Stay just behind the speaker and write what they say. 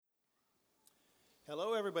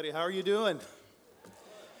Hello, everybody. How are you doing?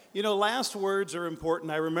 You know, last words are important.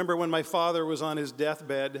 I remember when my father was on his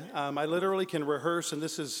deathbed, I literally can rehearse, and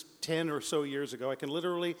this is 10 or so years ago, I can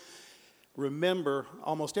literally remember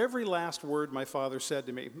almost every last word my father said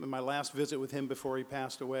to me in my last visit with him before he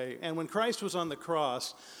passed away. And when Christ was on the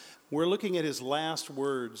cross, we're looking at his last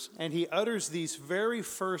words, and he utters these very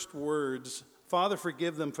first words, "Father,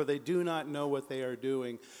 forgive them, for they do not know what they are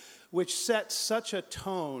doing," which set such a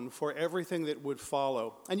tone for everything that would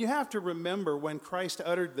follow. And you have to remember when Christ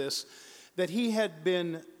uttered this, that he had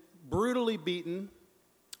been brutally beaten,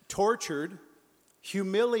 tortured,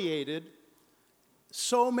 humiliated,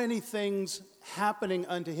 so many things happening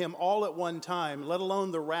unto him all at one time, let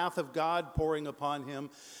alone the wrath of God pouring upon him.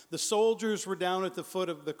 The soldiers were down at the foot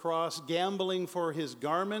of the cross gambling for his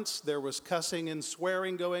garments. There was cussing and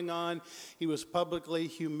swearing going on. He was publicly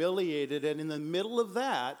humiliated. And in the middle of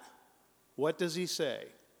that, what does he say?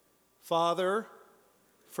 "Father,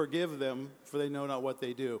 forgive them, for they know not what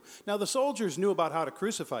they do." Now, the soldiers knew about how to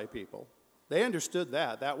crucify people. They understood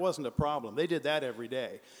that. That wasn't a problem. They did that every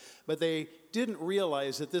day. But they didn't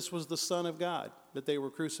realize that this was the Son of God that they were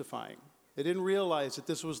crucifying. They didn't realize that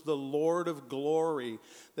this was the Lord of glory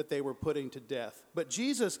that they were putting to death. But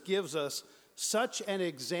Jesus gives us such an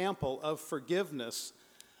example of forgiveness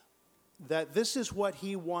that this is what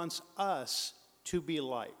he wants us to be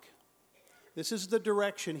like. This is the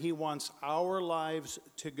direction he wants our lives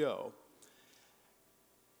to go.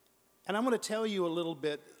 And I'm going to tell you a little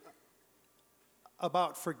bit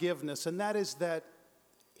about forgiveness, and that is that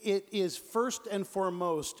it is first and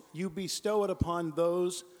foremost, you bestow it upon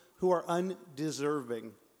those who are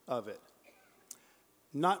undeserving of it.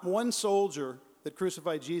 Not one soldier that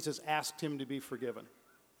crucified Jesus asked him to be forgiven.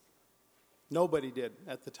 Nobody did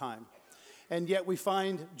at the time. And yet we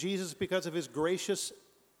find Jesus, because of his gracious,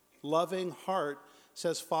 loving heart,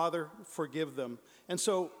 says, "Father, forgive them." And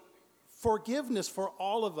so forgiveness for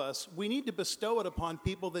all of us, we need to bestow it upon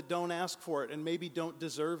people that don't ask for it and maybe don't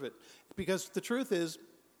deserve it. Because the truth is,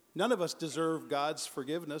 none of us deserve God's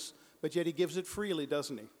forgiveness, but yet he gives it freely,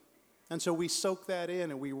 doesn't he? And so we soak that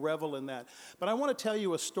in and we revel in that. But I want to tell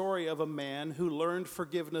you a story of a man who learned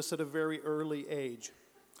forgiveness at a very early age.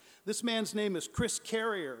 This man's name is Chris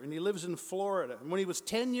Carrier, and he lives in Florida. And when he was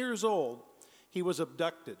 10 years old, he was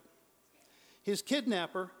abducted. His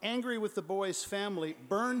kidnapper, angry with the boy's family,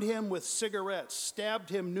 burned him with cigarettes,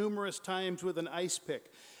 stabbed him numerous times with an ice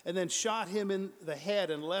pick, and then shot him in the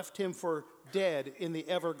head and left him for dead in the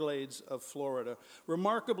Everglades of Florida.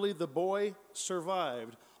 Remarkably, the boy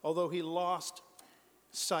survived, although he lost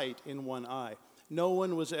sight in one eye. No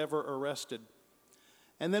one was ever arrested.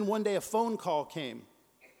 And then one day a phone call came.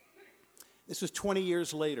 This was 20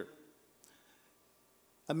 years later.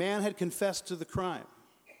 A man had confessed to the crime.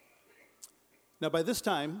 Now, by this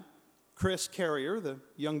time, Chris Carrier, the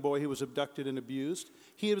young boy who was abducted and abused,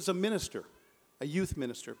 he was a minister, a youth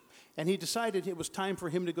minister, and he decided it was time for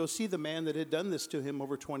him to go see the man that had done this to him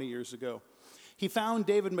over 20 years ago. He found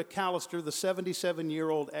David McAllister, the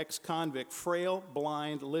 77-year-old ex-convict, frail,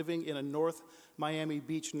 blind, living in a North Miami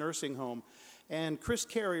Beach nursing home. And Chris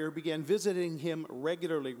Carrier began visiting him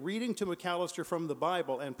regularly, reading to McAllister from the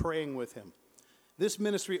Bible and praying with him. This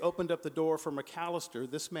ministry opened up the door for McAllister,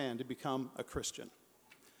 this man, to become a Christian.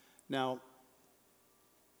 Now,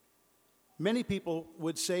 many people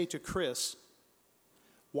would say to Chris,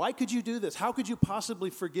 "Why could you do this? How could you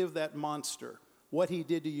possibly forgive that monster, what he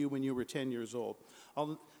did to you when you were 10 years old?"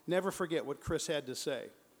 I'll never forget what Chris had to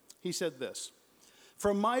say. He said this,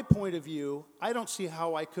 "From my point of view, I don't see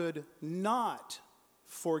how I could not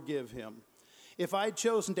forgive him. If I'd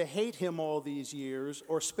chosen to hate him all these years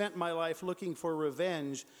or spent my life looking for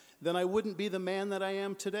revenge, then I wouldn't be the man that I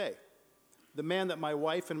am today, the man that my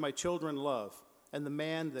wife and my children love, and the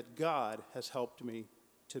man that God has helped me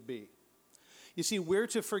to be." You see, we're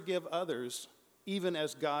to forgive others even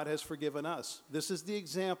as God has forgiven us. This is the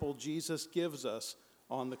example Jesus gives us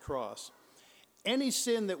on the cross. Any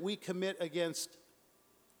sin that we commit against,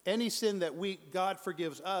 any sin that God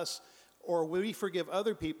forgives us, or we forgive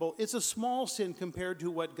other people, it's a small sin compared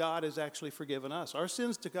to what God has actually forgiven us. Our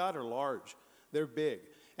sins to God are large. They're big.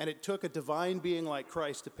 And it took a divine being like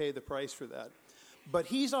Christ to pay the price for that. But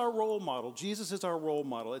he's our role model. Jesus is our role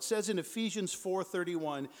model. It says in Ephesians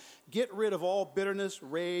 4:31, "Get rid of all bitterness,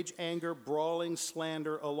 rage, anger, brawling,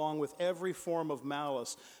 slander, along with every form of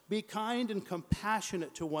malice. Be kind and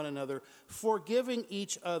compassionate to one another, forgiving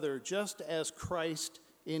each other, just as Christ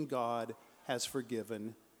in God has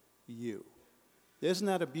forgiven you." Isn't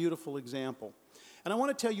that a beautiful example? And I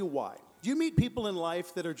want to tell you why. Do you meet people in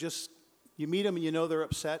life that are just, you meet them and you know they're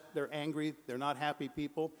upset, they're angry, they're not happy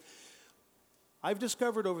people? I've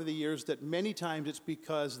discovered over the years that many times it's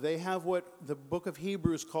because they have what the book of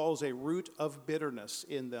Hebrews calls a root of bitterness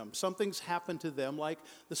in them. Something's happened to them, like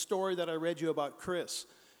the story that I read you about Chris.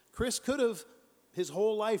 Chris could have his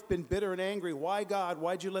whole life been bitter and angry. Why, God?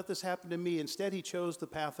 Why'd you let this happen to me? Instead, he chose the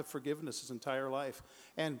path of forgiveness his entire life.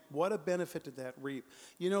 And what a benefit did that reap?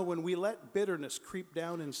 You know, when we let bitterness creep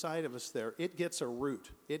down inside of us there, it gets a root.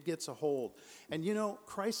 It gets a hold. And you know,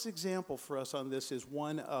 Christ's example for us on this is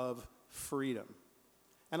one of freedom.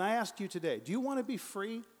 And I ask you today, do you want to be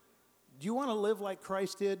free? Do you want to live like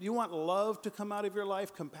Christ did? Do you want love to come out of your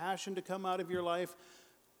life, compassion to come out of your life?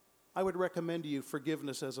 I would recommend to you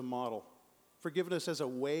forgiveness as a model. Forgiveness as a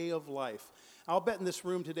way of life. I'll bet in this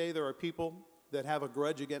room today there are people that have a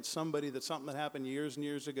grudge against somebody that something that happened years and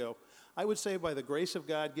years ago. I would say by the grace of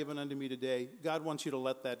God given unto me today, God wants you to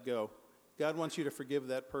let that go. God wants you to forgive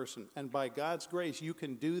that person. And by God's grace, you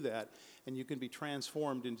can do that, and you can be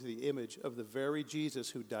transformed into the image of the very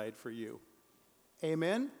Jesus who died for you.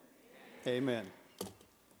 Amen? Amen.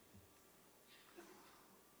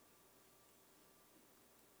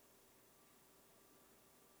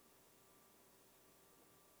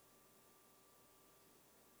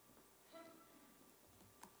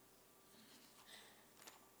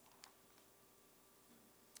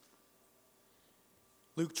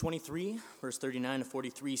 Luke 23, verse 39 to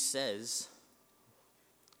 43 says,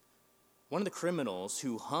 one of the criminals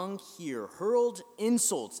who hung here hurled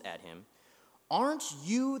insults at him. Aren't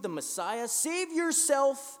you the Messiah? Save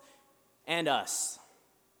yourself and us.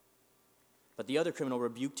 But the other criminal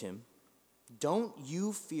rebuked him. Don't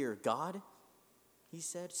you fear God? He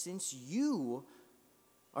said, since you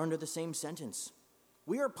are under the same sentence.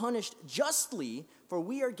 We are punished justly, for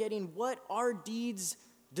we are getting what our deeds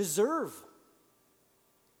deserve.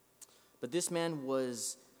 But this man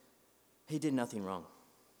he did nothing wrong.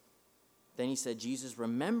 Then he said, Jesus,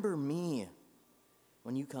 remember me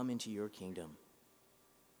when you come into your kingdom.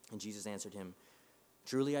 And Jesus answered him,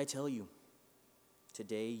 truly I tell you,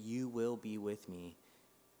 today you will be with me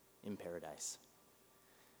in paradise.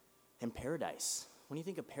 And paradise, when you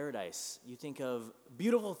think of paradise, you think of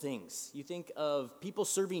beautiful things. You think of people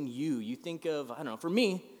serving you. You think of, I don't know, for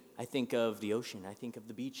me, I think of the ocean. I think of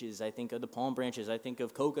the beaches. I think of the palm branches. I think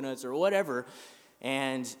of coconuts or whatever.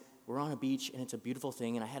 And we're on a beach, and it's a beautiful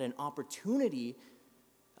thing. And I had an opportunity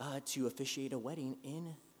to officiate a wedding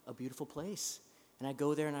in a beautiful place. And I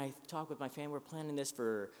go there, and I talk with my family. We're planning this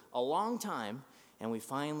for a long time. And we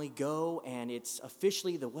finally go, and it's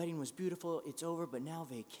officially, the wedding was beautiful. It's over, but now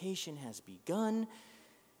vacation has begun.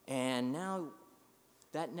 And now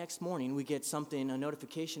that next morning, we get a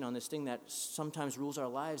notification on this thing that sometimes rules our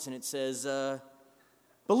lives, and it says,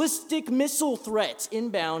 ballistic missile threat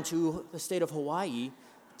inbound to the state of Hawaii.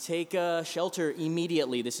 Take shelter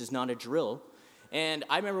immediately. This is not a drill. And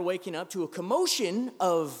I remember waking up to a commotion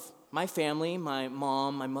of my family, my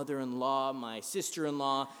mom, my mother-in-law, my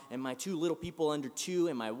sister-in-law, and my two little people under 2,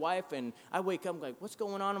 and my wife. And I wake up, I'm like, what's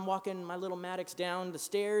going on? I'm walking my little Maddox down the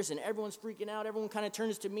stairs, and everyone's freaking out. Everyone kind of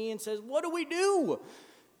turns to me and says, what do we do?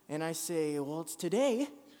 And I say, well, it's today.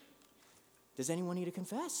 Does anyone need to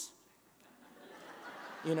confess?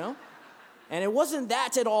 You know? And it wasn't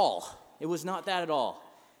that at all. It was not that at all.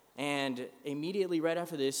 And immediately right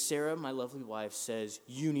after this, Sarah, my lovely wife, says,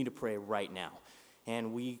 you need to pray right now.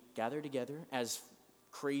 And we gather together as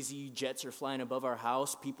crazy jets are flying above our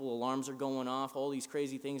house. Alarms are going off. All these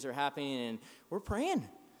crazy things are happening. And we're praying.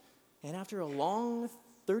 And after a long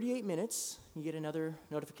 38 minutes, you get another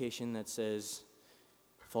notification that says,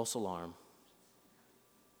 false alarm.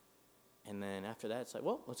 And then after that, it's like,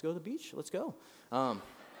 well, let's go to the beach. Let's go.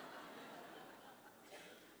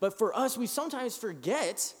 But for us, we sometimes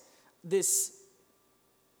forget this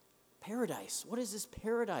paradise. What is this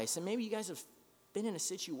paradise? And maybe you guys have been in a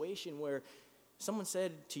situation where someone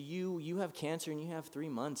said to you, you have cancer and you have 3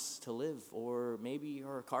 months to live. Or maybe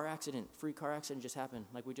a car accident, free car accident just happened,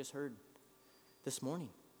 like we just heard this morning.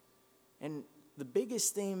 And the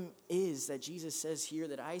biggest thing is that Jesus says here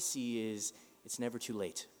that I see is it's never too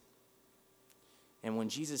late. And when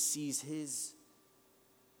Jesus sees his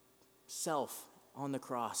self on the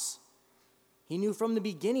cross, he knew from the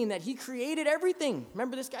beginning that he created everything.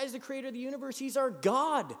 Remember, this guy's the creator of the universe. He's our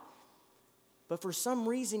God. But for some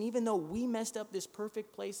reason, even though we messed up this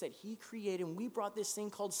perfect place that he created, and we brought this thing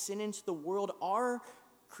called sin into the world, our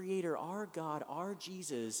creator, our God, our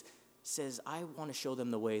Jesus says, I want to show them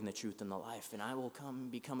the way and the truth and the life, and I will come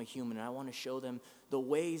and become a human, and I want to show them the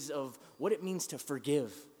ways of what it means to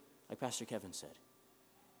forgive, like Pastor Kevin said.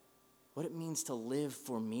 What it means to live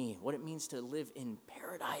for me, what it means to live in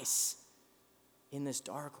paradise in this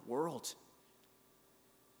dark world.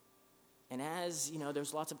 And as,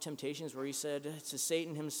 there's lots of temptations where he said to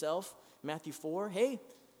Satan himself, Matthew 4, hey,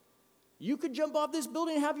 you could jump off this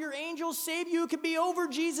building and have your angels save you. It could be over,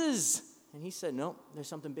 Jesus. And he said, no, there's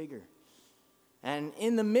something bigger. And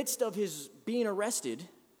in the midst of his being arrested,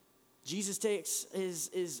 Jesus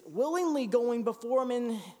is willingly going before him,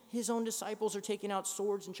 and his own disciples are taking out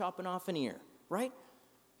swords and chopping off an ear, right?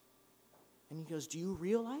 And he goes, do you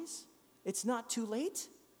realize it's not too late?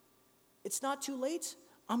 It's not too late.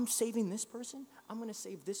 I'm saving this person. I'm going to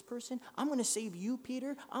save this person. I'm going to save you,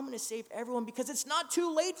 Peter. I'm going to save everyone because it's not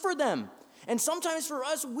too late for them. And sometimes for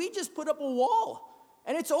us, we just put up a wall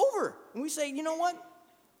and it's over. And we say, you know what?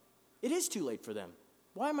 It is too late for them.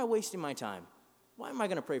 Why am I wasting my time? Why am I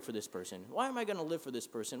going to pray for this person? Why am I going to live for this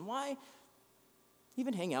person? Why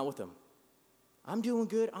even hang out with them? I'm doing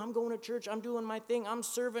good. I'm going to church. I'm doing my thing. I'm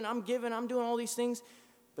serving. I'm giving. I'm doing all these things.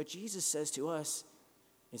 But Jesus says to us,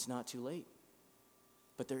 it's not too late.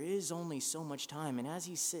 But there is only so much time. And as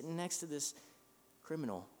he's sitting next to this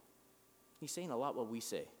criminal, he's saying a lot what we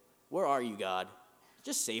say. Where are you, God?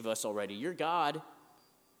 Just save us already. You're God.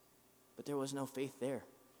 But there was no faith there.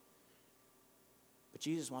 But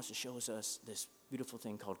Jesus wants to show us this beautiful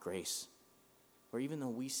thing called grace, where even though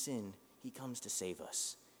we sin, he comes to save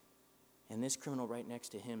us. And this criminal right next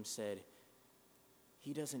to him said,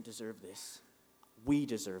 he doesn't deserve this. We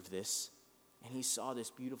deserve this. And he saw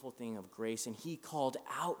this beautiful thing of grace, and he called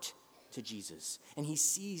out to Jesus. And he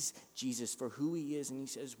sees Jesus for who he is, and he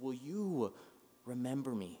says, will you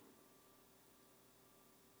remember me?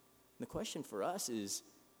 And the question for us is,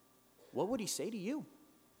 what would he say to you?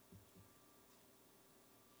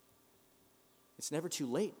 It's never too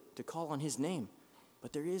late to call on his name,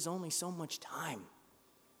 but there is only so much time.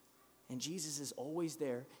 And Jesus is always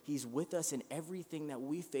there. He's with us in everything that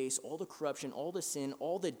we face, all the corruption, all the sin,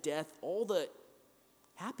 all the death, all the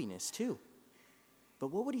happiness too. But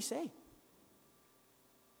what would he say?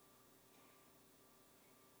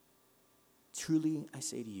 Truly, I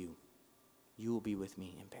say to you, you will be with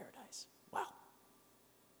me in paradise. Wow.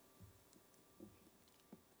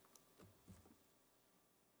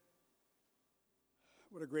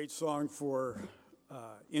 What a great song for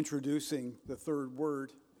introducing the third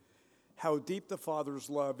word. How deep the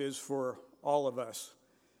Father's love is for all of us.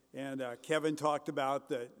 And Kevin talked about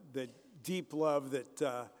the deep love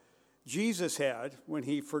that Jesus had when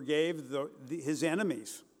he forgave his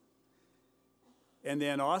enemies. And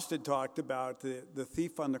then Austin talked about the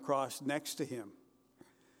thief on the cross next to him,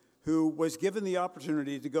 who was given the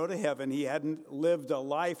opportunity to go to heaven. He hadn't lived a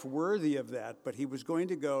life worthy of that, but he was going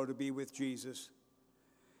to go to be with Jesus.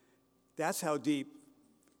 That's how deep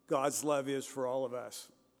God's love is for all of us.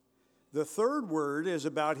 The third word is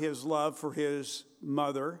about his love for his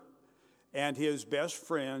mother and his best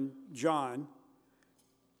friend, John.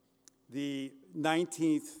 The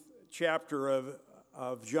 19th chapter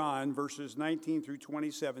of John, verses 19 through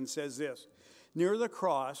 27, says this. Near the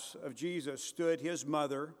cross of Jesus stood his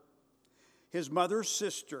mother's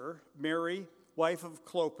sister, Mary, wife of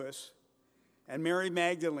Clopas, and Mary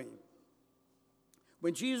Magdalene.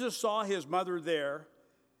 When Jesus saw his mother there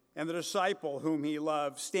and the disciple whom he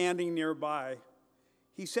loved standing nearby,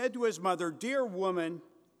 he said to his mother, "Dear woman,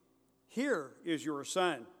 here is your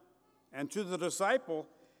son." And to the disciple,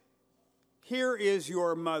 "Here is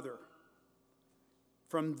your mother."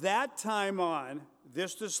 From that time on,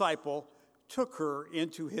 this disciple took her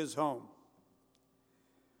into his home.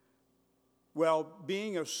 Well,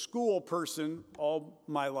 being a school person all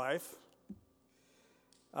my life,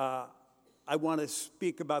 I want to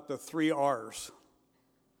speak about the 3 R's.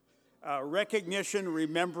 Recognition,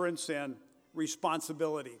 remembrance, and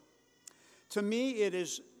responsibility. To me, it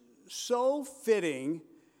is so fitting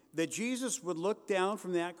that Jesus would look down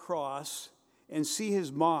from that cross and see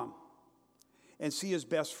his mom and see his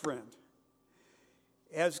best friend.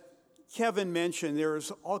 As Kevin mentioned, there's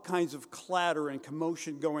all kinds of clatter and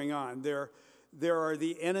commotion going on. There are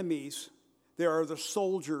the enemies. There are the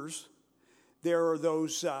soldiers. There are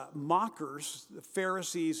those mockers, the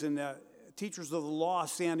Pharisees and the teachers of the law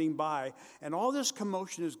standing by. And all this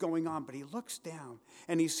commotion is going on, but he looks down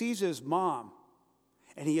and he sees his mom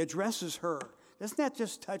and he addresses her. Doesn't that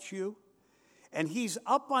just touch you? And he's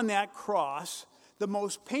up on that cross, the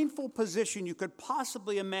most painful position you could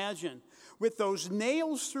possibly imagine, with those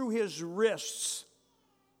nails through his wrists.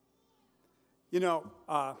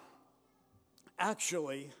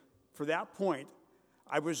 Actually, for that point,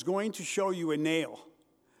 I was going to show you a nail.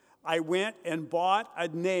 I went and bought a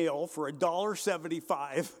nail for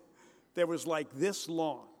 $1.75 that was like this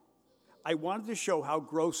long. I wanted to show how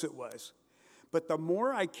gross it was. But the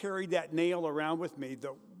more I carried that nail around with me,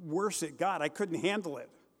 the worse it got. I couldn't handle it.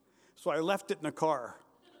 So I left it in the car.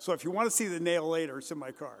 So if you want to see the nail later, it's in my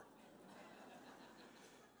car.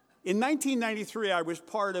 In 1993, I was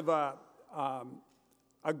part of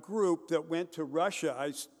a group that went to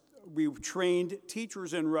Russia. We trained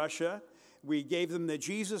teachers in Russia. We gave them the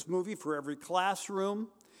Jesus movie for every classroom.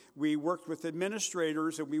 We worked with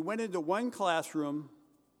administrators, and we went into one classroom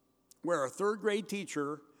where a third grade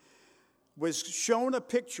teacher was shown a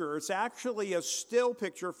picture. It's actually a still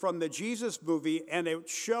picture from the Jesus movie, and it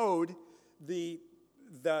showed the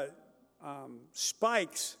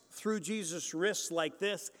spikes through Jesus' wrists like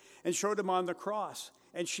this and showed him on the cross.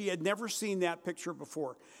 And she had never seen that picture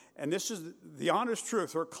before. And this is the honest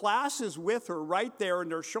truth. Her class is with her right there,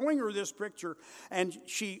 and they're showing her this picture, and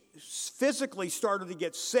she physically started to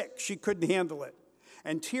get sick. She couldn't handle it.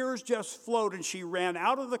 And tears just flowed, and she ran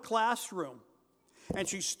out of the classroom. And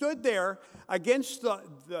she stood there against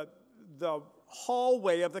the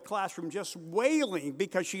hallway of the classroom, just wailing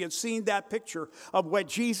because she had seen that picture of what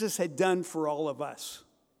Jesus had done for all of us.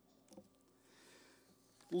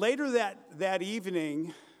 Later that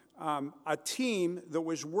evening, a team that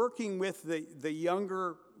was working with the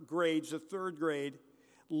younger grades, the third grade,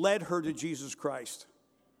 led her to Jesus Christ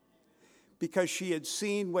because she had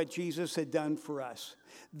seen what Jesus had done for us.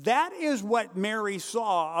 That is what Mary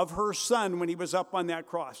saw of her son when he was up on that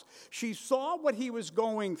cross. She saw what he was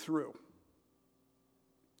going through.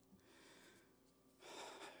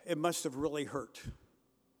 It must have really hurt.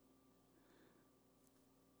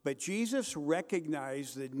 But Jesus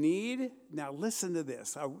recognized the need. Now listen to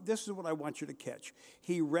this. This is what I want you to catch.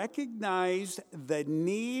 He recognized the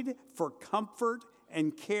need for comfort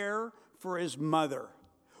and care for his mother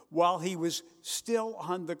while he was still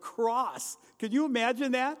on the cross. Can you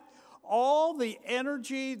imagine that? All the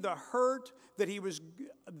energy, the hurt that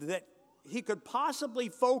he could possibly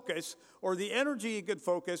focus, or the energy he could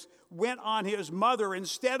focus, went on his mother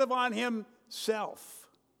instead of on himself.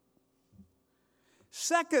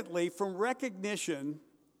 Secondly, from recognition,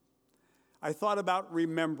 I thought about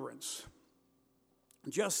remembrance.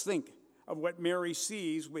 Just think of what Mary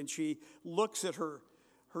sees when she looks at her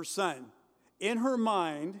son. In her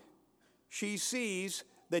mind, she sees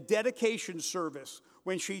the dedication service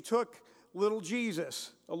when she took little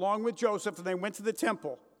Jesus along with Joseph and they went to the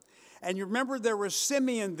temple. And you remember there was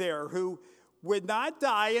Simeon there who would not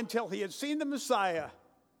die until he had seen the Messiah.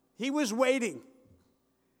 He was waiting.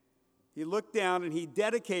 He looked down and he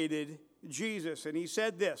dedicated Jesus, and he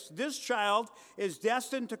said this child is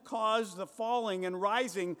destined to cause the falling and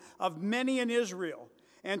rising of many in Israel,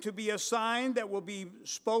 and to be a sign that will be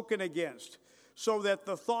spoken against, so that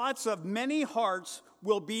the thoughts of many hearts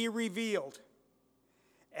will be revealed,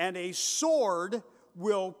 and a sword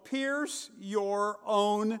will pierce your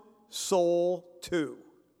own soul too.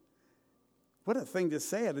 What a thing to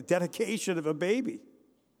say at a dedication of a baby.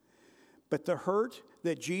 But the hurt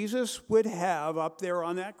that Jesus would have up there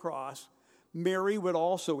on that cross, Mary would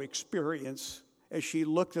also experience as she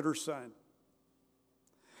looked at her son.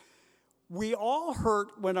 We all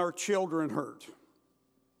hurt when our children hurt.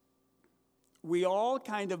 We all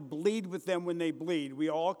kind of bleed with them when they bleed. We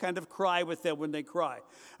all kind of cry with them when they cry.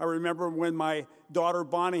 I remember when my daughter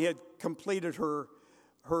Bonnie had completed her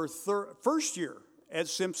first year at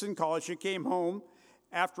Simpson College. She came home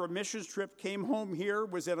after a missions trip, came home here,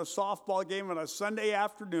 was at a softball game on a Sunday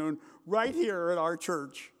afternoon right here at our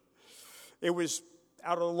church. It was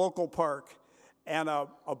out of the local park, and a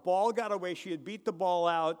ball got away. She had beat the ball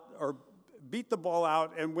out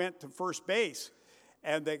and went to first base,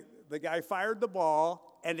 and the guy fired the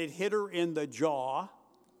ball, and it hit her in the jaw,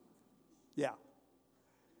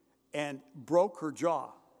 and broke her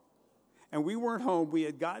jaw. And we weren't home. We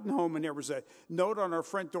had gotten home, and there was a note on our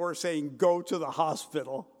front door saying, "Go to the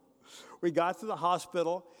hospital." We got to the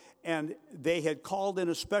hospital, and they had called in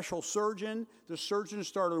a special surgeon. The surgeon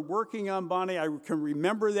started working on Bonnie. I can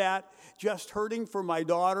remember that, just hurting for my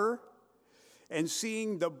daughter and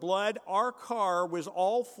seeing the blood. Our car was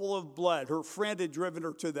all full of blood. Her friend had driven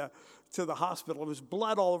her to the hospital. It was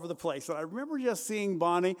blood all over the place. And I remember just seeing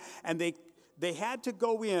Bonnie, and they had to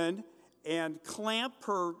go in and clamp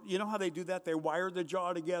her. You know how they do that? They wired the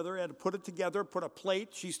jaw together, had to put it together, put a plate.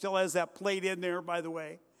 She still has that plate in there, by the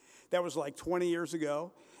way. That was like 20 years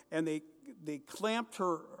ago. And they clamped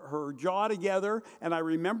her jaw together. And I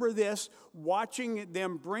remember this, watching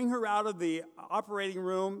them bring her out of the operating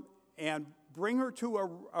room and bring her to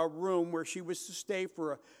a room where she was to stay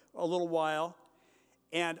for a little while.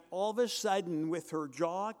 And all of a sudden, with her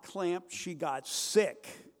jaw clamped, she got sick.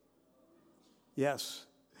 Yes.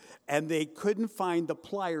 And they couldn't find the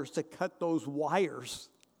pliers to cut those wires.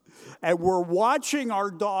 And we're watching our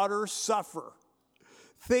daughter suffer,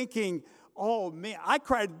 thinking, oh man, I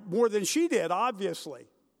cried more than she did, obviously.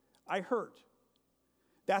 I hurt.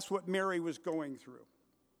 That's what Mary was going through.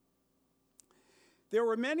 There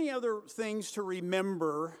were many other things to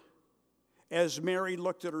remember as Mary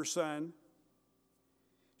looked at her son.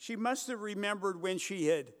 She must have remembered when she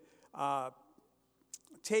had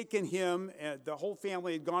taken him, and the whole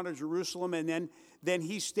family had gone to Jerusalem, and then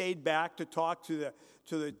he stayed back to talk to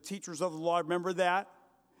the teachers of the law. Remember that?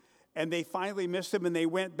 And they finally missed him, and they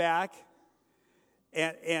went back,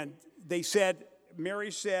 and they said,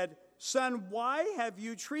 Mary said, "Son, why have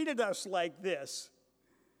you treated us like this?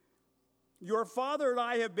 Your father and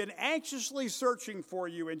I have been anxiously searching for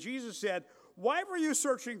you." And Jesus said, "Why were you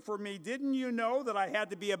searching for me? Didn't you know that I had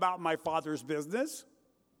to be about my Father's business?"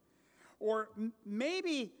 Or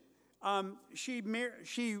maybe she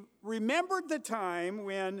remembered the time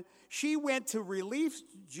when she went to release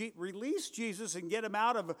Jesus and get him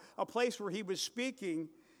out of a place where he was speaking,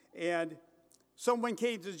 and someone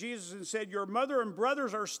came to Jesus and said, "Your mother and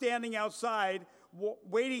brothers are standing outside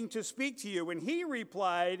waiting to speak to you." And he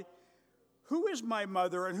replied, "Who is my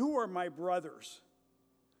mother and who are my brothers?"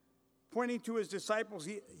 Pointing to his disciples,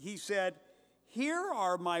 he said, "Here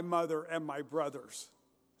are my mother and my brothers."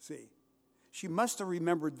 See, she must have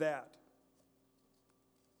remembered that.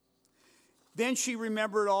 Then she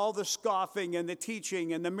remembered all the scoffing and the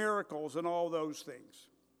teaching and the miracles and all those things.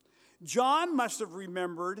 John must have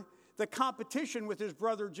remembered the competition with his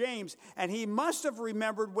brother James, and he must have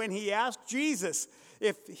remembered when he asked Jesus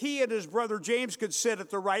if he and his brother James could sit at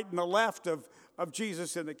the right and the left of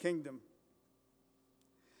Jesus in the kingdom.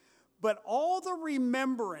 But all the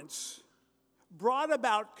remembrance brought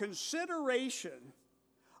about consideration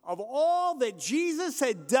of all that Jesus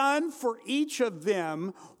had done for each of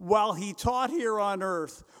them while he taught here on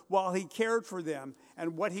earth, while he cared for them,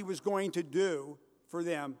 and what he was going to do for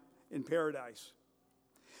them in paradise.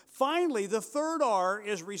 Finally, the third R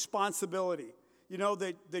is responsibility. You know,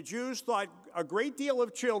 the Jews thought a great deal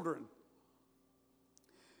of children.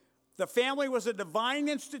 The family was a divine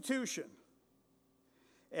institution.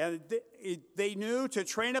 And they knew to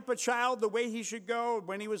train up a child the way he should go.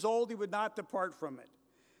 When he was old, he would not depart from it.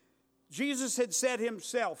 Jesus had said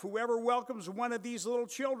himself, "Whoever welcomes one of these little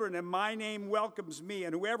children in my name welcomes me,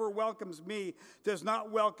 and whoever welcomes me does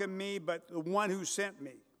not welcome me, but the one who sent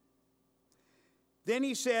me." Then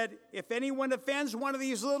he said, "If anyone offends one of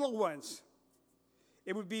these little ones,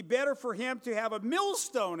 it would be better for him to have a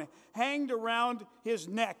millstone hanged around his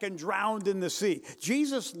neck and drowned in the sea."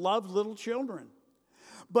 Jesus loved little children.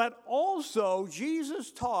 But also,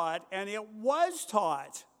 Jesus taught, and it was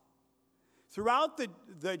taught throughout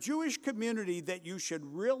the Jewish community, that you should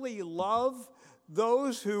really love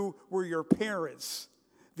those who were your parents,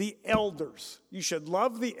 the elders. You should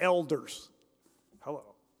love the elders.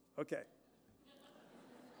 Hello. Okay.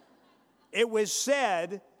 It was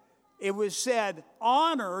said,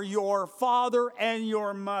 honor your father and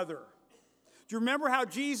your mother. Do you remember how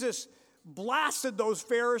Jesus blasted those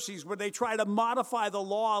Pharisees when they tried to modify the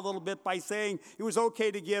law a little bit by saying it was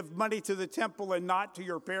okay to give money to the temple and not to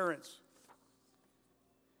your parents?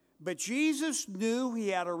 But Jesus knew he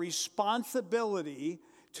had a responsibility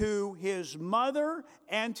to his mother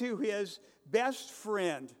and to his best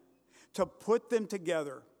friend to put them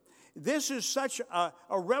together. This is such a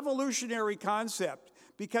revolutionary concept,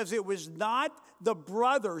 because it was not the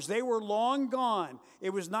brothers. They were long gone.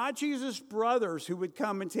 It was not Jesus' brothers who would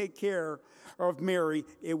come and take care of Mary.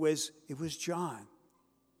 It was John,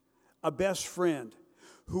 a best friend,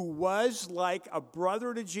 who was like a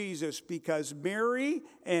brother to Jesus, because Mary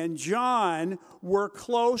and John were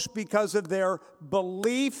close because of their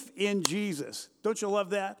belief in Jesus. Don't you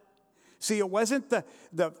love that? See, it wasn't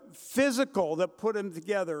the physical that put them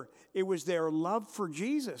together. It was their love for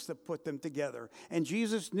Jesus that put them together. And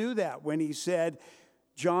Jesus knew that when he said,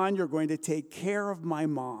 "John, you're going to take care of my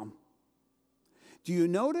mom." Do you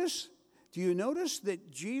notice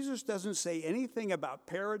that Jesus doesn't say anything about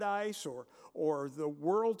paradise or the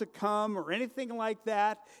world to come or anything like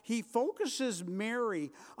that? He focuses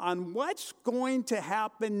Mary on what's going to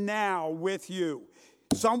happen now with you.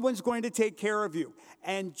 Someone's going to take care of you.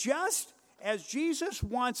 And just as Jesus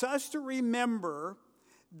wants us to remember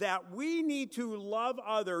that we need to love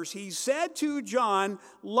others, he said to John,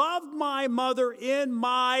 "Love my mother in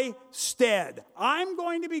my stead. I'm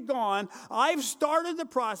going to be gone. I've started the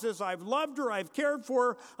process. I've loved her. I've cared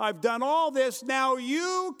for her. I've done all this. Now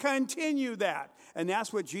you continue that." And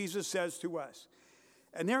that's what Jesus says to us.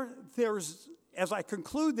 And there's, as I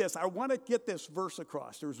conclude this, I want to get this verse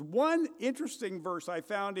across. There's one interesting verse I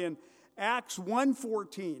found in Acts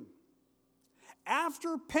 1:14.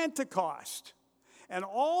 After Pentecost, and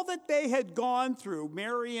all that they had gone through,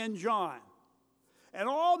 Mary and John, and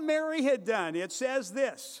all Mary had done, it says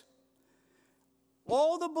this: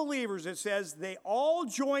 all the believers, it says, they all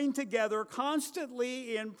joined together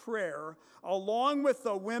constantly in prayer, along with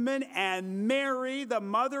the women and Mary, the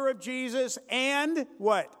mother of Jesus, and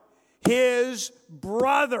what? His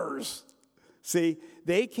brothers. See,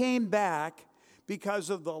 they came back because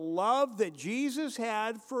of the love that Jesus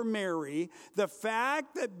had for Mary, the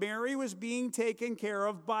fact that Mary was being taken care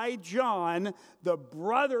of by John. The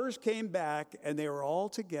brothers came back and they were all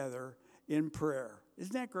together in prayer.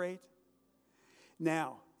 Isn't that great?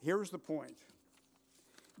 Now, here's the point.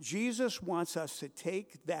 Jesus wants us to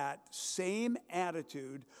take that same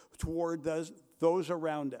attitude toward those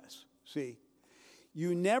around us. See,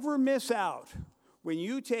 you never miss out when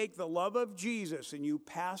you take the love of Jesus and you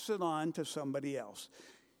pass it on to somebody else.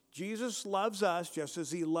 Jesus loves us just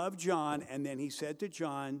as he loved John, and then he said to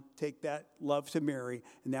John, take that love to Mary,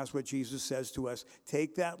 and that's what Jesus says to us.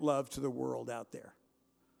 Take that love to the world out there.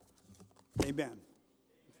 Amen.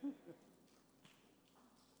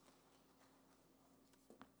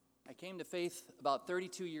 I came to faith about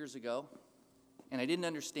 32 years ago, and I didn't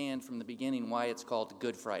understand from the beginning why it's called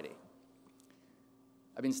Good Friday.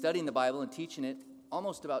 I've been studying the Bible and teaching it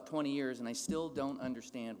almost about 20 years, and I still don't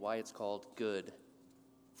understand why it's called Good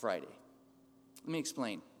Friday. Let me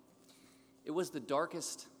explain. It was the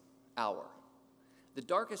darkest hour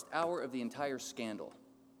of the entire scandal.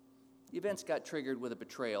 The events got triggered with a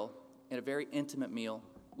betrayal at a very intimate meal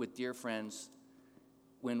with dear friends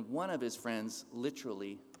when one of his friends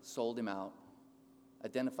literally sold him out,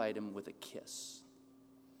 identified him with a kiss.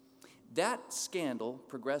 That scandal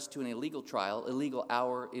progressed to an illegal trial, illegal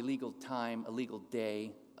hour, illegal time, illegal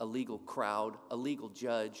day, a legal crowd, a legal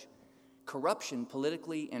judge, corruption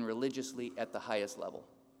politically and religiously at the highest level.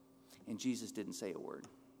 And Jesus didn't say a word.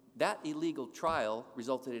 That illegal trial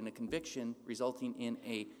resulted in a conviction, resulting in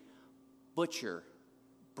a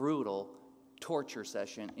brutal torture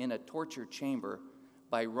session in a torture chamber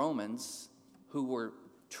by Romans who were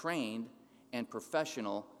trained and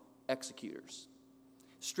professional executors.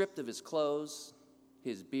 Stripped of his clothes,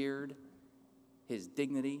 his beard, his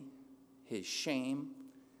dignity, his shame,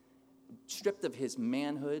 stripped of his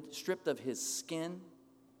manhood, stripped of his skin,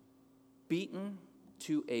 beaten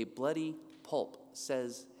to a bloody pulp,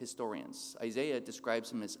 says historians. Isaiah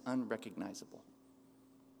describes him as unrecognizable.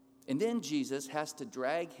 And then Jesus has to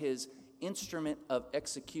drag his instrument of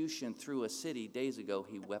execution through a city days ago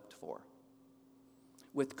he wept for,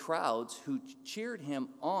 with crowds who cheered him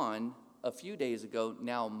on a few days ago,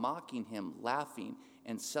 now mocking him, laughing,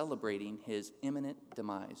 and celebrating his imminent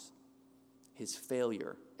demise, his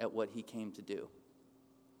failure at what he came to do.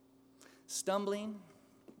 Stumbling,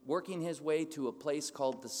 working his way to a place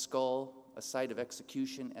called the Skull, a site of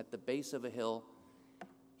execution at the base of a hill,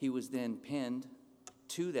 he was then pinned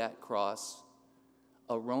to that cross,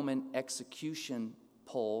 a Roman execution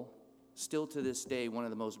pole, still to this day one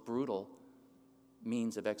of the most brutal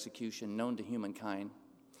means of execution known to humankind,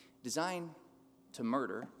 designed to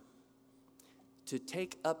murder, to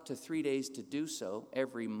take up to 3 days to do so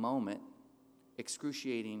every moment,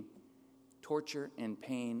 excruciating torture and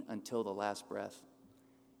pain until the last breath,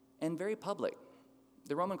 and very public.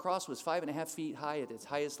 The Roman cross was 5.5 feet high at its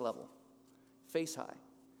highest level, face high,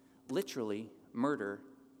 literally murder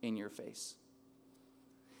in your face.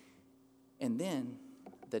 And then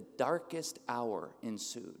the darkest hour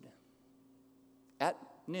ensued. At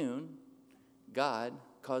noon, God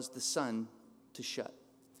caused the sun to shut.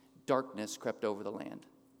 Darkness crept over the land.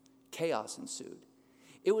 Chaos ensued.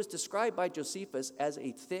 It was described by Josephus as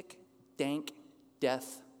a thick, dank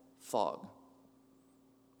death fog.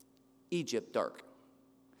 Egypt dark.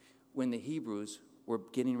 When the Hebrews were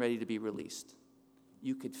getting ready to be released,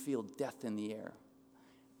 you could feel death in the air.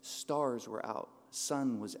 Stars were out.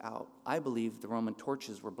 Sun was out. I believe the Roman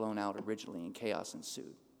torches were blown out originally and chaos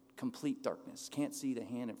ensued. Complete darkness. Can't see the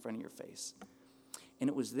hand in front of your face. And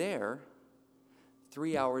it was there,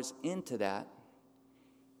 3 hours into that,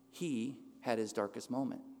 he had his darkest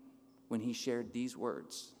moment when he shared these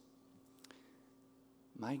words.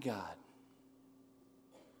 My God,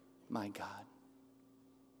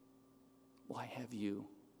 why have you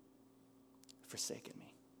forsaken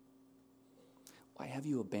me? Why have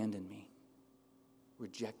you abandoned me,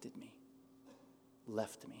 rejected me,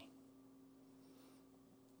 left me?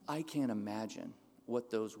 I can't imagine what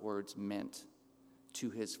those words meant to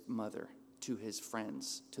his mother, to his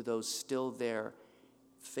friends, to those still there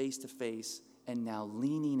face to face and now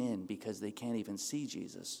leaning in because they can't even see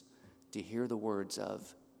Jesus to hear the words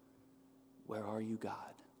of, where are you, God?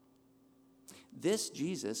 This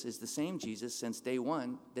Jesus is the same Jesus since day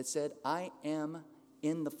one that said, I am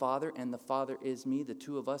in the Father and the Father is me. The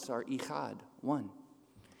two of us are ichad, one.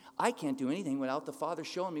 I can't do anything without the Father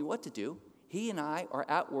showing me what to do. He and I are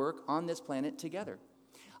at work on this planet together.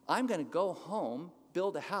 I'm going to go home,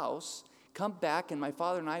 build a house, come back, and my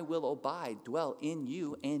Father and I will abide, dwell in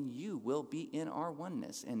you, and you will be in our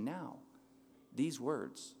oneness. And now, these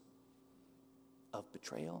words of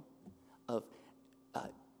betrayal, of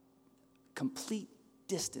complete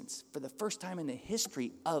distance, for the first time in the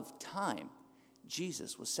history of time,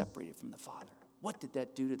 Jesus was separated from the Father. What did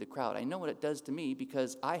that do to the crowd? I know what it does to me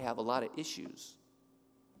because I have a lot of issues.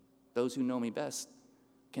 Those who know me best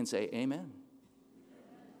can say amen.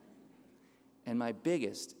 And my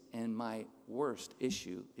biggest and my worst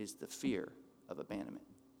issue is the fear of abandonment.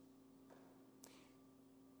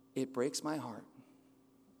 It breaks my heart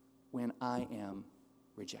when I am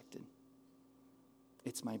rejected.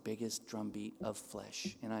 It's my biggest drumbeat of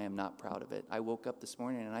flesh, and I am not proud of it. I woke up this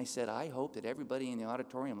morning and I said, I hope that everybody in the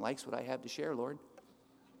auditorium likes what I have to share, Lord.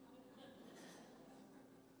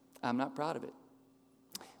 I'm not proud of it.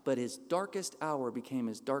 But his darkest hour became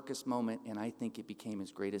his darkest moment, and I think it became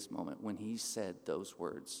his greatest moment when he said those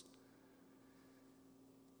words,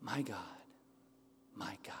 my God,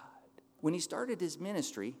 my God. When he started his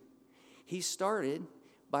ministry, he started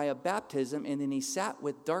by a baptism, and then he sat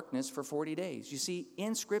with darkness for 40 days. You see,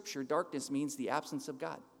 in Scripture, darkness means the absence of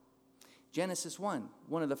God. Genesis 1,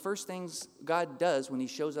 one of the first things God does when he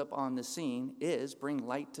shows up on the scene is bring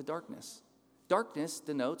light to darkness. Darkness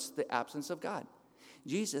denotes the absence of God.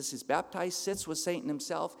 Jesus is baptized, sits with Satan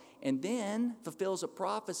himself, and then fulfills a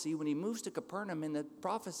prophecy when he moves to Capernaum, and the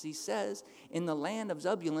prophecy says, in the land of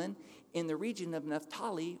Zebulun, in the region of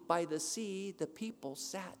Naphtali, by the sea, the people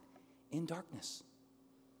sat in darkness.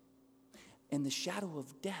 And the shadow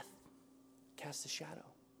of death cast a shadow.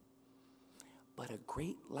 But a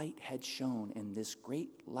great light had shone, and this great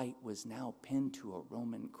light was now pinned to a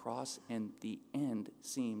Roman cross, and the end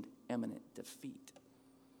seemed imminent defeat.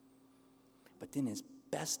 But then his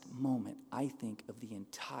best moment, I think, of the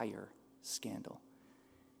entire scandal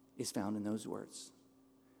is found in those words.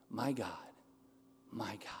 My God,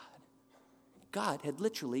 my God. God had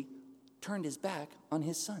literally turned his back on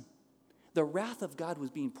his son. The wrath of God was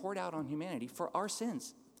being poured out on humanity for our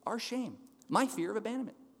sins, our shame, my fear of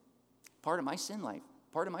abandonment, part of my sin life,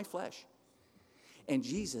 part of my flesh. And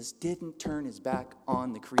Jesus didn't turn his back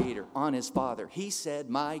on the Creator, on his Father. He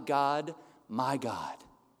said, my God,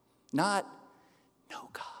 not no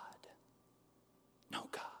God, no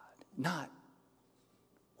God, not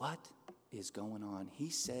what is going on. He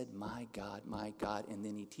said, my God, and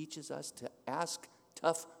then he teaches us to ask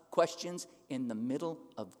tough questions in the middle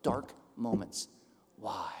of dark moments.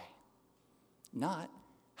 Why? Not,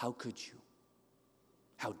 how could you?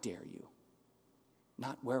 How dare you?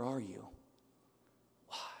 Not, where are you?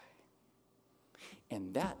 Why?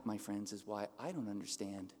 And that, my friends, is why I don't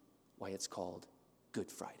understand why it's called Good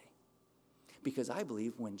Friday. Because I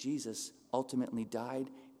believe when Jesus ultimately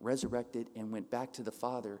died, resurrected, and went back to the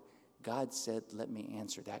Father, God said, let me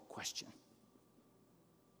answer that question.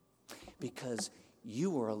 Because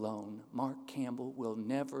you are alone. Mark Campbell will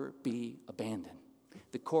never be abandoned.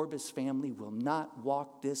 The Corbis family will not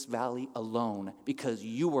walk this valley alone because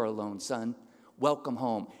you are alone, son. Welcome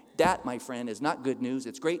home. That, my friend, is not good news.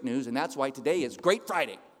 It's great news, and that's why today is Great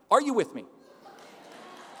Friday. Are you with me?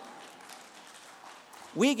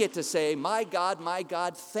 We get to say, my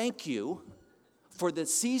God, thank you for the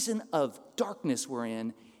season of darkness we're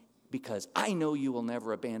in, because I know you will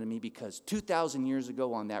never abandon me, because 2,000 years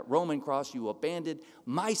ago on that Roman cross, you abandoned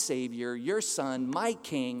my Savior, your Son, my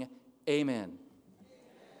King. Amen.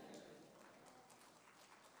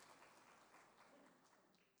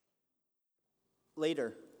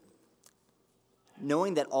 Later,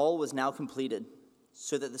 knowing that all was now completed,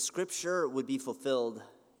 so that the scripture would be fulfilled,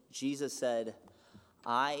 Jesus said,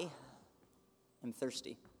 I am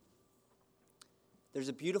thirsty. There's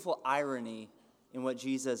a beautiful irony in what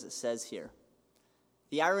Jesus says here.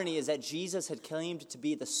 The irony is that Jesus had claimed to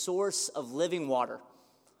be the source of living water,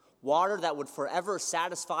 water that would forever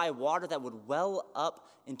satisfy, water that would well up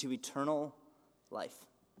into eternal life.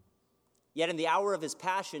 Yet in the hour of his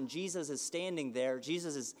passion, Jesus is standing there,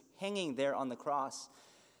 Jesus is hanging there on the cross,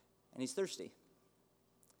 and he's thirsty.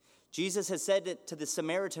 Jesus has said to the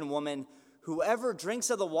Samaritan woman, whoever drinks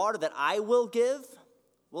of the water that I will give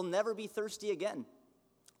will never be thirsty again.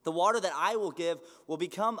 The water that I will give will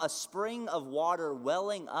become a spring of water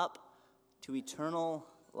welling up to eternal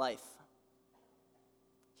life.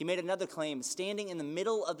 He made another claim, standing in the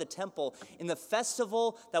middle of the temple in the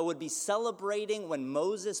festival that would be celebrating when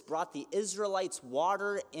Moses brought the Israelites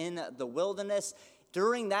water in the wilderness.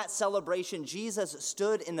 During that celebration, Jesus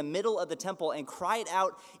stood in the middle of the temple and cried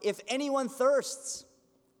out, if anyone thirsts,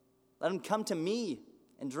 let him come to me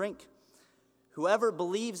and drink. Whoever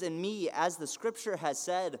believes in me, as the scripture has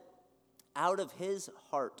said, out of his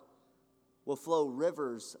heart will flow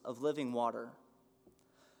rivers of living water.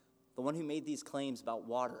 The one who made these claims about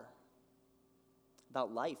water,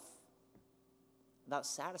 about life, about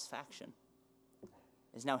satisfaction,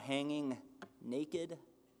 is now hanging naked,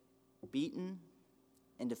 beaten,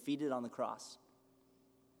 and defeated on the cross.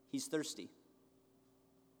 He's thirsty.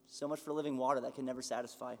 So much for living water that can never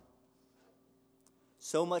satisfy.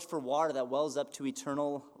 So much for water that wells up to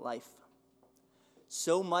eternal life.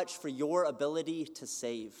 So much for your ability to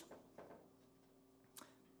save.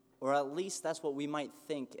 Or at least that's what we might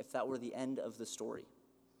think if that were the end of the story.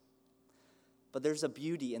 But there's a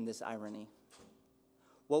beauty in this irony.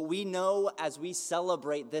 What we know as we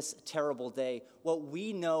celebrate this terrible day, what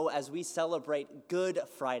we know as we celebrate Good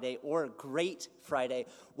Friday or Great Friday,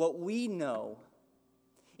 what we know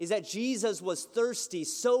is that Jesus was thirsty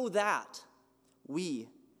so that we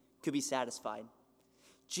could be satisfied.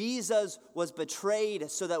 Jesus was betrayed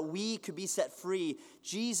so that we could be set free.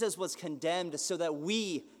 Jesus was condemned so that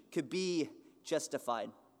we could be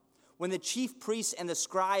justified. When the chief priests and the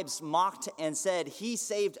scribes mocked and said, "He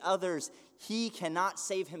saved others, he cannot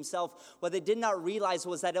save himself," what they did not realize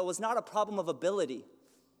was that it was not a problem of ability.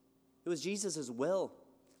 It was Jesus' will.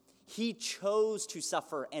 He chose to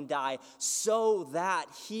suffer and die so that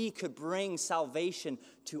he could bring salvation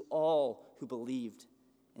to all who believed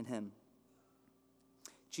in him.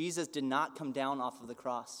 Jesus did not come down off of the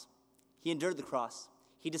cross. He endured the cross.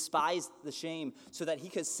 He despised the shame so that he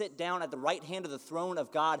could sit down at the right hand of the throne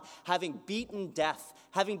of God, having beaten death,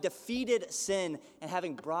 having defeated sin, and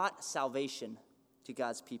having brought salvation to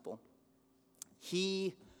God's people.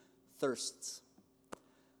 He thirsts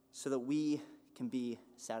so that we can be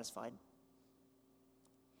satisfied.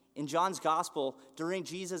 In John's gospel, during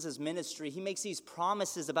Jesus' ministry, he makes these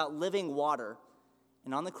promises about living water.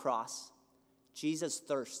 And on the cross, Jesus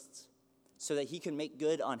thirsts so that he can make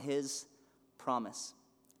good on his promise.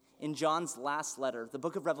 In John's last letter, the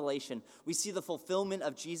book of Revelation, we see the fulfillment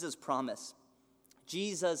of Jesus' promise.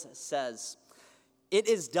 Jesus says, "It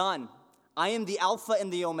is done. I am the Alpha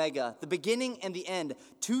and the Omega, the beginning and the end.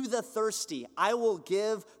 To the thirsty, I will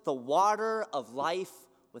give the water of life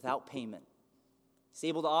without payment." He's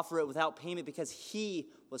able to offer it without payment because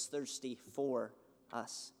he was thirsty for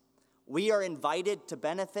us. We are invited to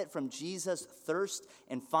benefit from Jesus' thirst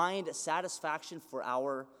and find satisfaction for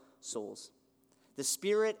our souls. The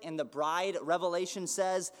Spirit and the bride, Revelation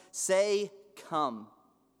says, say, "Come."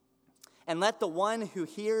 And let the one who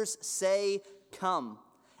hears say, "Come."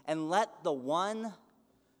 And let the one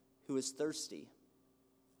who is thirsty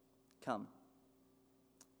come.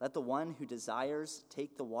 Let the one who desires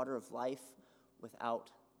take the water of life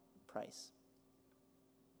without price.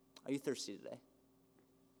 Are you thirsty today?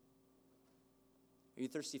 Are you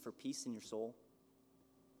thirsty for peace in your soul?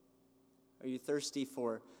 Are you thirsty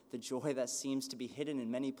for the joy that seems to be hidden in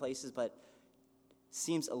many places but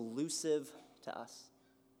seems elusive to us?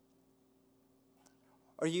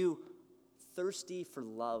 Are you thirsty for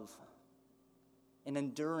love, an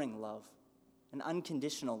enduring love, an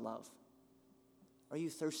unconditional love? Are you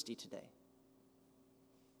thirsty today?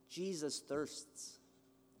 Jesus thirsts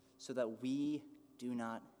so that we do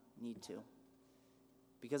not need to.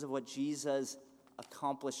 Because of what Jesus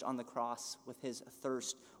accomplished on the cross with his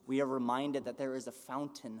thirst, we are reminded that there is a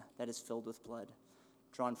fountain that is filled with blood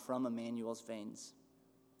drawn from Emmanuel's veins.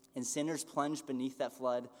 And sinners plunged beneath that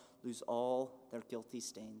flood lose all their guilty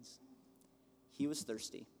stains. He was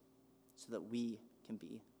thirsty so that we can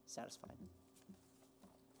be satisfied.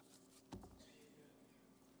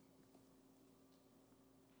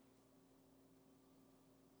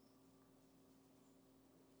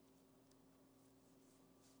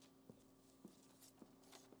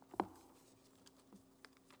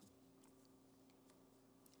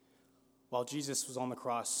 While Jesus was on the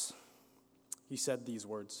cross, he said these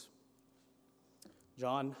words.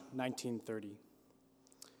 John 19:30.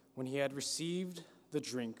 When he had received the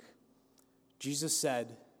drink, Jesus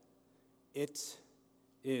said, "It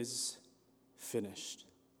is finished."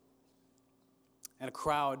 And a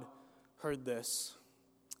crowd heard this,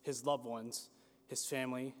 his loved ones, his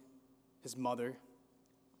family, his mother,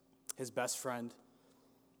 his best friend,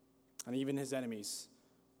 and even his enemies,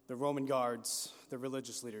 the Roman guards, the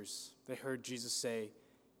religious leaders. They heard Jesus say,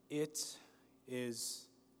 "It is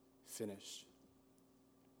finished."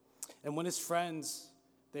 And when his friends,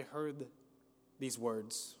 they heard these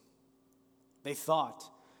words, they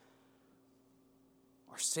thought,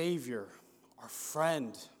 our Savior, our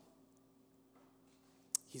friend,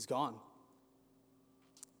 he's gone.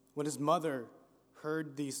 When his mother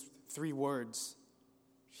heard these 3 words,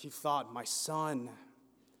 she thought, my son,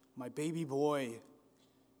 my baby boy,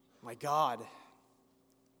 my God,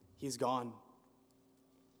 he is gone.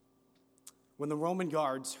 When the Roman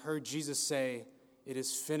guards heard Jesus say, "It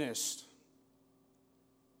is finished,"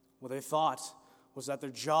 what they thought was that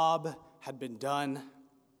their job had been done,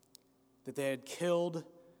 that they had killed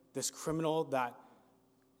this criminal, that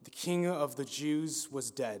the King of the Jews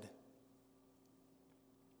was dead.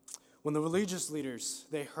 When the religious leaders,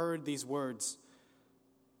 they heard these words,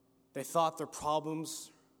 they thought their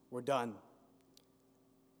problems were done.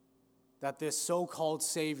 That this so-called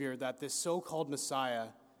Savior, that this so-called Messiah,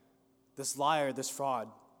 this liar, this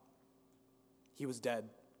fraud, he was dead.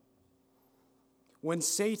 When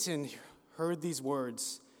Satan heard these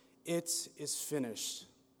words, "It is finished,"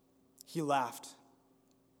 he laughed.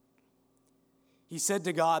 He said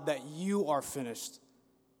to God that you are finished.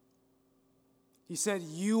 He said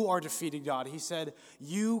you are defeated, God. He said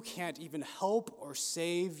you can't even help or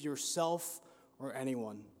save yourself or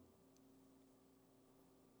anyone.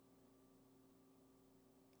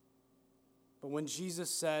 But when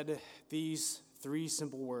Jesus said these three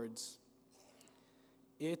simple words,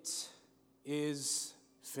 "It is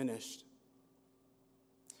finished,"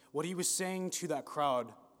 what he was saying to that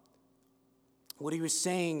crowd, what he was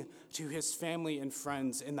saying to his family and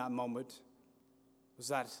friends in that moment was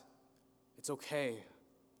that it's okay.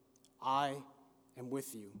 I am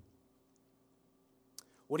with you.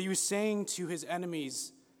 What he was saying to his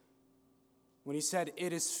enemies when he said,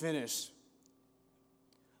 "It is finished,"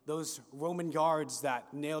 those Roman guards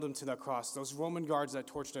that nailed him to the cross, those Roman guards that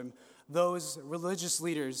tortured him, those religious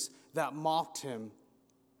leaders that mocked him,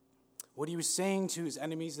 what he was saying to his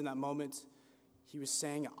enemies in that moment, he was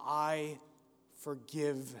saying, "I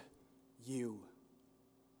forgive you."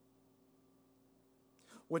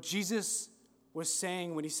 What Jesus was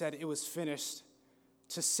saying when he said it was finished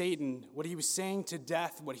to Satan, what he was saying to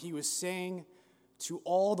death, what he was saying to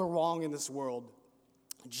all the wrong in this world,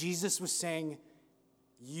 Jesus was saying,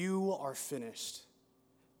 you are finished.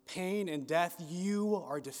 Pain and death, you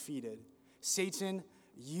are defeated. Satan,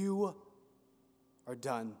 you are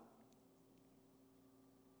done.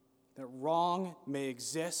 That wrong may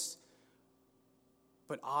exist,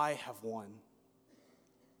 but I have won.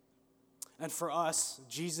 And for us,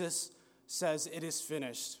 Jesus says it is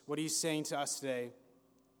finished. What he's saying to us today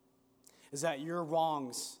is that your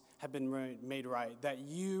wrongs have been made right, that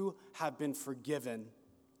you have been forgiven,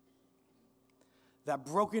 that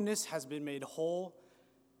brokenness has been made whole,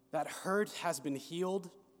 that hurt has been healed,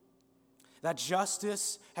 that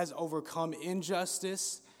justice has overcome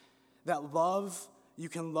injustice, that love, you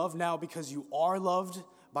can love now because you are loved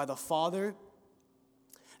by the Father,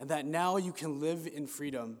 and that now you can live in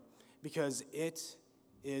freedom because it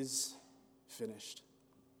is finished.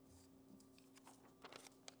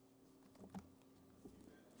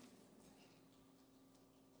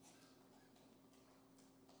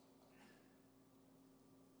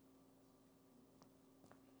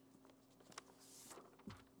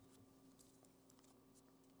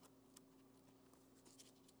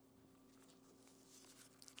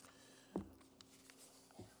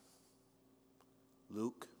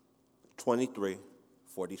 Luke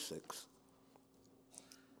 23:46.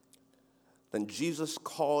 Then Jesus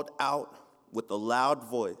called out with a loud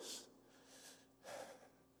voice,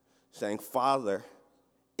 saying, Father,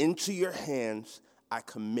 into your hands I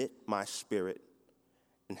commit my spirit.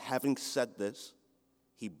 And having said this,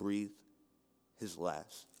 he breathed his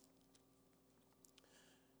last.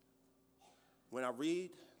 When I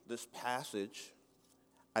read this passage,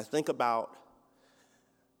 I think about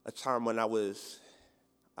a time when I was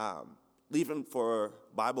leaving for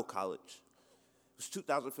Bible college. It was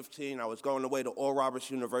 2015. I was going away to Oral Roberts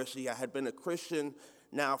University. I had been a Christian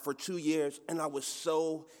now for 2 years, and I was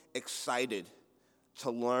so excited to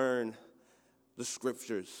learn the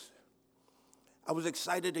scriptures. I was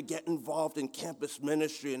excited to get involved in campus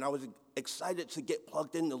ministry, and I was excited to get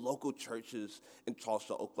plugged into local churches in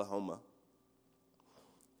Tulsa, Oklahoma.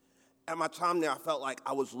 At my time there, I felt like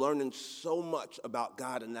I was learning so much about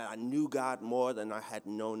God and that I knew God more than I had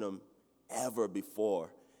known him ever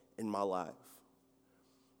before in my life.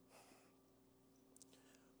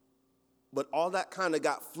 But all that kind of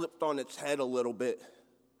got flipped on its head a little bit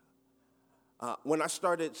when I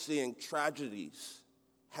started seeing tragedies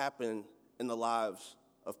happen in the lives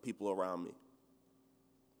of people around me.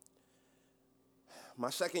 My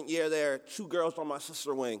second year there, 2 girls on my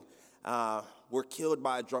sister wing were killed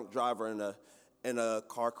by a drunk driver in a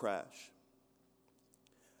car crash.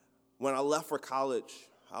 When I left for college,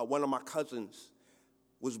 one of my cousins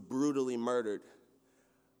was brutally murdered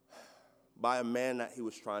by a man that he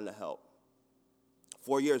was trying to help.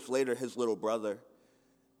 4 years later, his little brother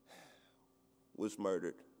was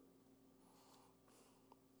murdered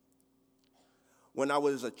When I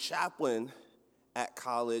was a chaplain at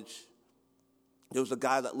college, there was a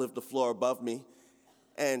guy that lived the floor above me,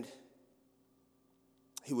 and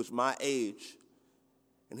he was my age,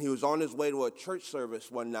 and he was on his way to a church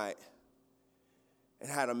service one night and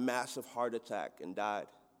had a massive heart attack and died.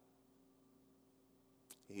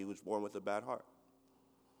 He was born with a bad heart.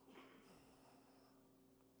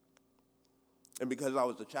 And because I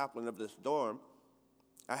was the chaplain of this dorm,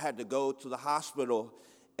 I had to go to the hospital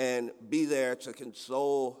and be there to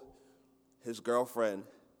console his girlfriend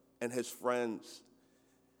and his friends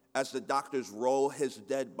as the doctors roll his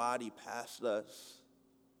dead body past us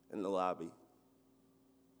in the lobby.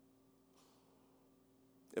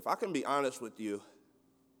 If I can be honest with you,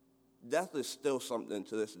 death is still something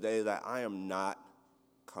to this day that I am not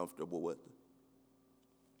comfortable with.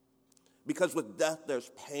 Because with death, there's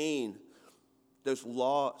pain, there's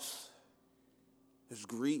loss, there's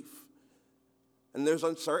grief, and there's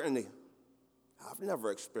uncertainty. I've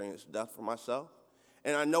never experienced death for myself,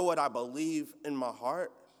 and I know what I believe in my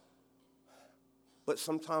heart, but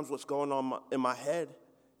sometimes what's going on in my head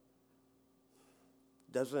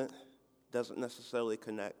doesn't necessarily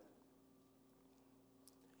connect.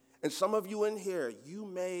 And some of you in here, you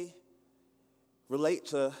may relate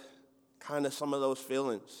to kind of some of those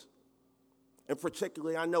feelings. And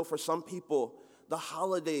particularly, I know for some people, the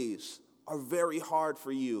holidays are very hard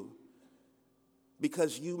for you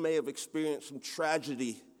because you may have experienced some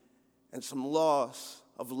tragedy and some loss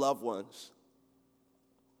of loved ones.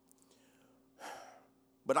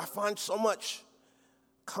 But I find so much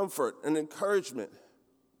comfort and encouragement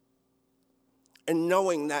in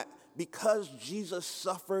knowing that because Jesus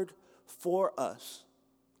suffered for us,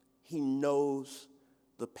 he knows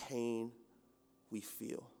the pain we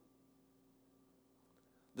feel.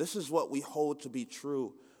 This is what we hold to be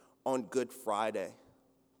true on Good Friday.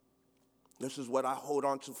 This is what I hold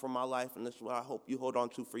on to for my life, and this is what I hope you hold on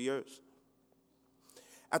to for yours.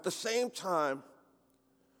 At the same time,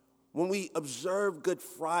 when we observe Good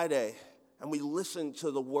Friday and we listen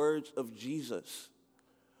to the words of Jesus,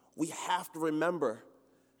 we have to remember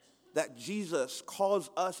that Jesus calls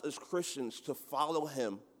us as Christians to follow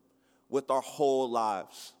him with our whole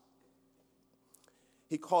lives.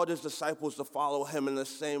 He called his disciples to follow him in the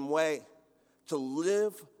same way, to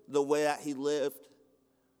live the way that he lived.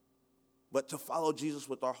 But to follow Jesus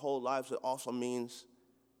with our whole lives, it also means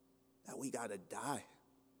that we got to die.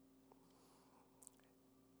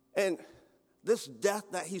 And this death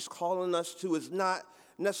that he's calling us to is not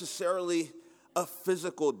necessarily a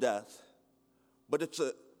physical death, but it's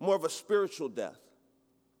more of a spiritual death.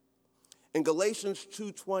 In Galatians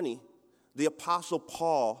 2:20, the Apostle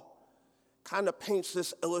Paul kind of paints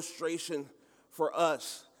this illustration for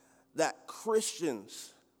us that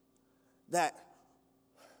Christians, that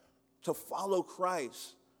to follow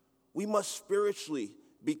Christ, we must spiritually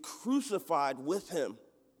be crucified with him,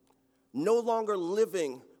 no longer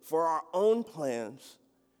living for our own plans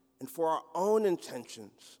and for our own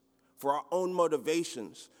intentions, for our own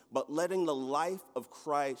motivations, but letting the life of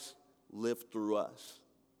Christ live through us.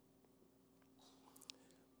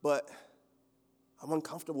 But I'm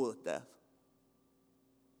uncomfortable with death.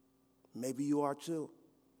 Maybe you are too.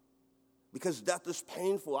 Because death is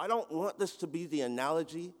painful. I don't want this to be the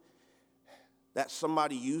analogy that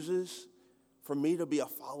somebody uses for me to be a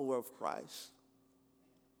follower of Christ.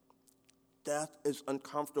 Death is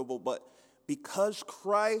uncomfortable, but because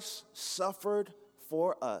Christ suffered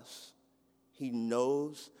for us, he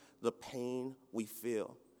knows the pain we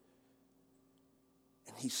feel.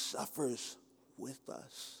 And he suffers with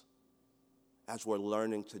us as we're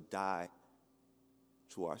learning to die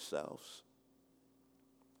to ourselves.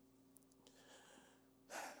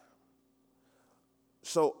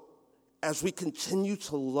 So, as we continue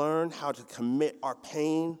to learn how to commit our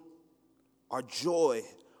pain, our joy,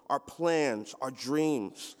 our plans, our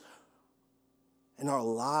dreams, and our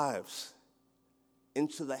lives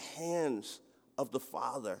into the hands of the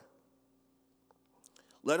Father,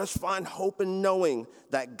 let us find hope in knowing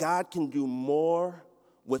that God can do more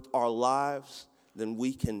with our lives than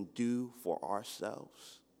we can do for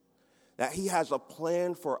ourselves. That he has a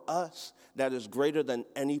plan for us that is greater than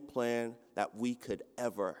any plan that we could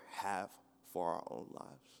ever have for our own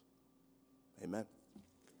lives. Amen.